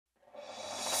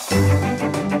Well,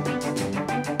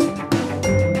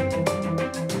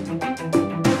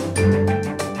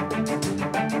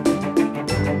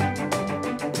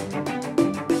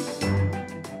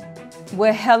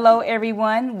 hello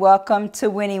everyone. Welcome to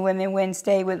Winning Women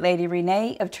Wednesday with Lady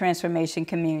Renee of Transformation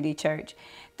Community Church.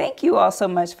 Thank you all so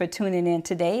much for tuning in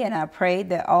today, and I pray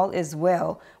that all is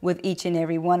well with each and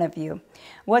every one of you.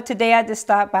 Well, today I just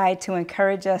stopped by to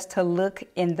encourage us to look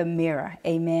in the mirror.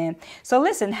 Amen. So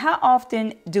listen, how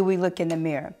often do we look in the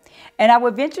mirror? And I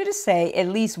would venture to say at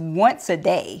least once a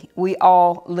day, we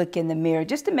all look in the mirror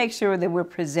just to make sure that we're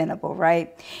presentable,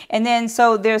 right? And then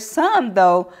so there's some,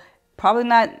 though, probably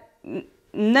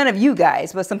none of you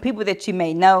guys, but some people that you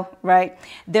may know, right?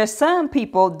 There's some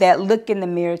people that look in the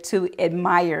mirror to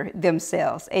admire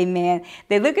themselves. Amen.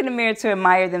 They look in the mirror to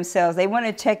admire themselves. They want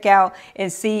to check out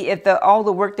and see if all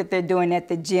the work that they're doing at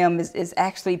the gym is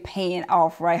actually paying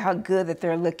off, right? How good that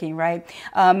they're looking, right?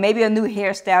 Maybe a new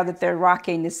hairstyle that they're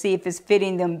rocking to see if it's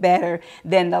fitting them better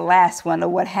than the last one or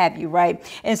what have you, right?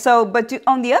 And so, but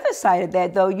on the other side of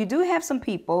that, though, you do have some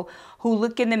people who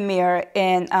look in the mirror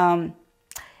and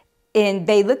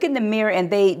they look in the mirror and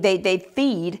they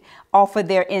feed off of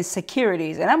their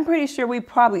insecurities. And I'm pretty sure we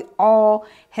probably all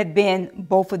have been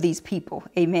both of these people.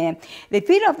 Amen. They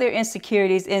feed off their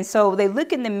insecurities. And so they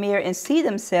look in the mirror and see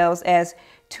themselves as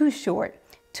too short,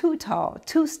 too tall,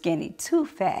 too skinny, too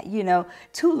fat,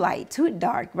 too light, too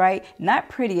dark, right? Not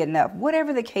pretty enough,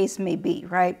 whatever the case may be,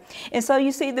 right? And so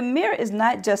you see, the mirror is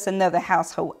not just another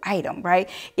household item, right?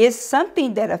 It's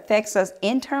something that affects us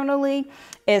internally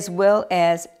as well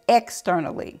as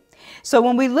externally. So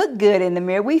when we look good in the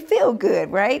mirror, we feel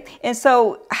good, right? And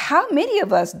so how many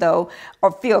of us, though,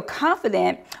 or feel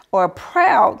confident or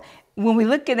proud when we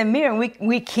look in the mirror,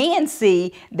 we can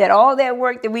see that all that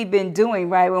work that we've been doing,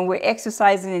 right, when we're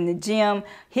exercising in the gym,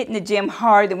 hitting the gym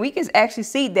hard, then we can actually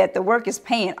see that the work is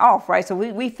paying off, right? So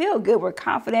we feel good. We're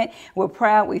confident. We're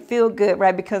proud. We feel good,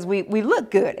 right, because we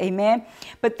look good. Amen.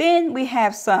 But then we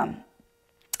have some.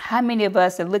 How many of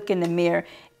us that look in the mirror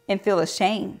and feel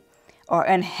ashamed or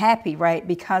unhappy, right,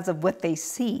 because of what they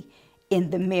see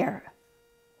in the mirror?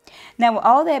 Now, with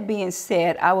all that being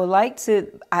said, I would like to,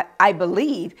 I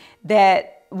believe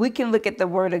that we can look at the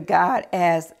Word of God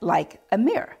as like a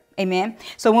mirror. Amen.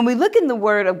 So when we look in the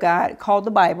Word of God, called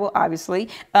the Bible, obviously,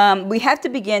 we have to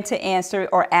begin to answer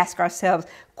or ask ourselves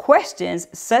questions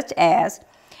such as,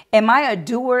 am I a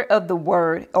doer of the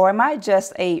Word, or am I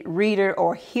just a reader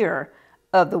or hearer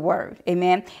of the Word?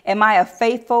 Amen. Am I a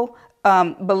faithful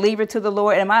believer to the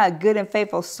Lord? Am I a good and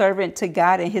faithful servant to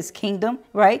God and His kingdom,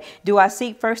 right? Do I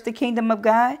seek first the kingdom of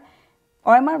God?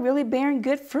 Or am I really bearing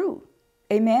good fruit?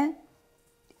 Amen.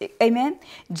 Amen.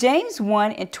 James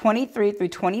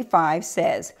 1:23-25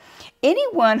 says,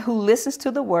 anyone who listens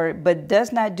to the word but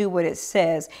does not do what it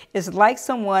says is like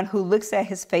someone who looks at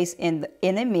his face in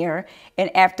a mirror,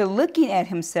 and after looking at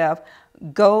himself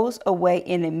goes away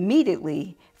and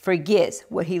immediately forgets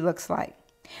what he looks like.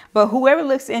 But whoever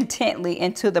looks intently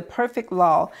into the perfect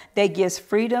law that gives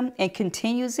freedom and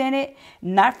continues in it,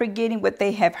 not forgetting what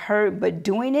they have heard, but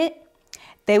doing it,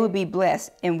 they will be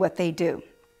blessed in what they do.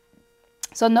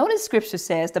 So notice Scripture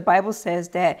says, the Bible says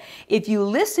that if you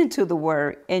listen to the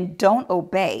word and don't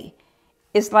obey,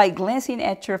 it's like glancing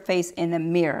at your face in a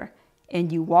mirror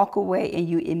and you walk away and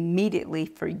you immediately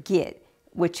forget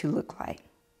what you look like.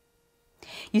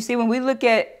 You see, when we look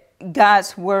at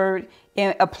God's word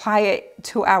and apply it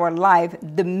to our life,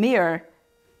 the mirror,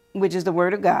 which is the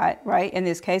word of God, right, in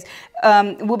this case,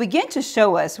 will begin to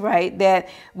show us, right, that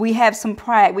we have some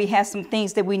pride. We have some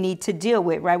things that we need to deal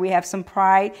with, right? We have some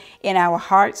pride in our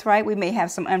hearts, right? We may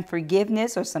have some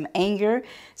unforgiveness or some anger,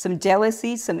 some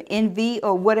jealousy, some envy,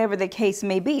 or whatever the case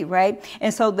may be, right?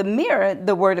 And so the mirror,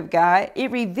 the word of God,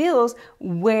 it reveals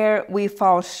where we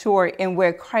fall short and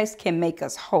where Christ can make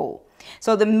us whole.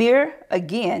 So the mirror,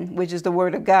 again, which is the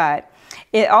word of God,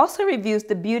 it also reveals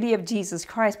the beauty of Jesus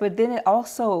Christ, but then it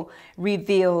also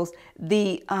reveals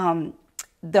the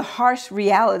harsh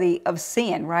reality of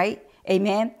sin, right?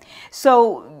 Amen.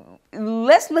 So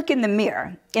let's look in the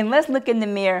mirror, and let's look in the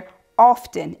mirror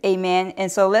often. Amen. And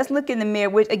so let's look in the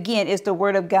mirror, which again is the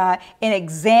word of God, and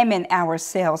examine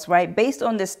ourselves, right? Based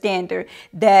on the standard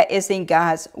that is in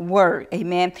God's word.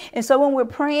 Amen. And so when we're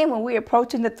praying, when we're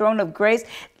approaching the throne of grace,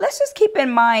 let's just keep in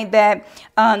mind that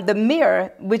the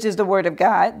mirror, which is the word of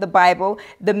God, the Bible,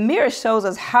 the mirror shows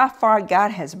us how far God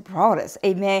has brought us.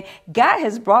 Amen. God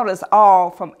has brought us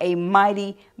all from a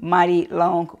mighty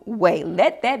long way.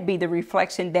 Let that be the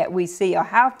reflection that we see of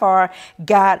how far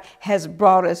God has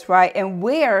brought us, right? And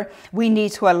where we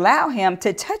need to allow him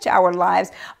to touch our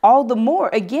lives all the more,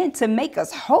 again, to make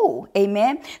us whole.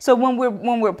 Amen. So when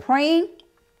we're praying,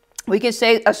 We can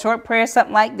say a short prayer,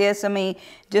 something like this. I mean,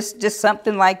 just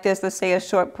something like this. Let's say a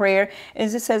short prayer.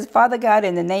 And it says, Father God,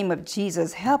 in the name of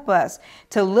Jesus, help us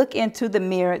to look into the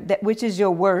mirror, that which is your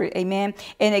word. Amen.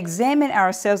 And examine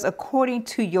ourselves according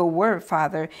to your word,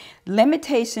 Father.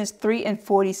 Lamentations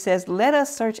 3:40 says, let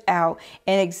us search out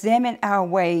and examine our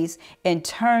ways and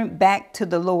turn back to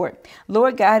the Lord.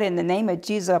 Lord God, in the name of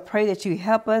Jesus, I pray that you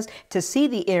help us to see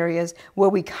the areas where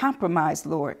we compromise,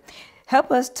 Lord. Help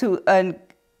us to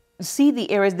see the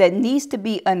areas that needs to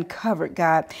be uncovered,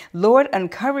 God. Lord,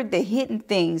 uncover the hidden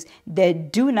things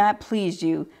that do not please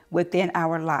you within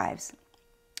our lives.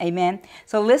 Amen.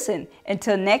 So listen,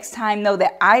 until next time, know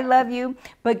that I love you,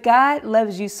 but God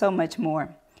loves you so much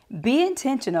more. Be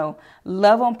intentional,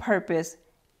 love on purpose,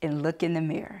 and look in the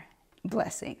mirror.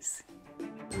 Blessings.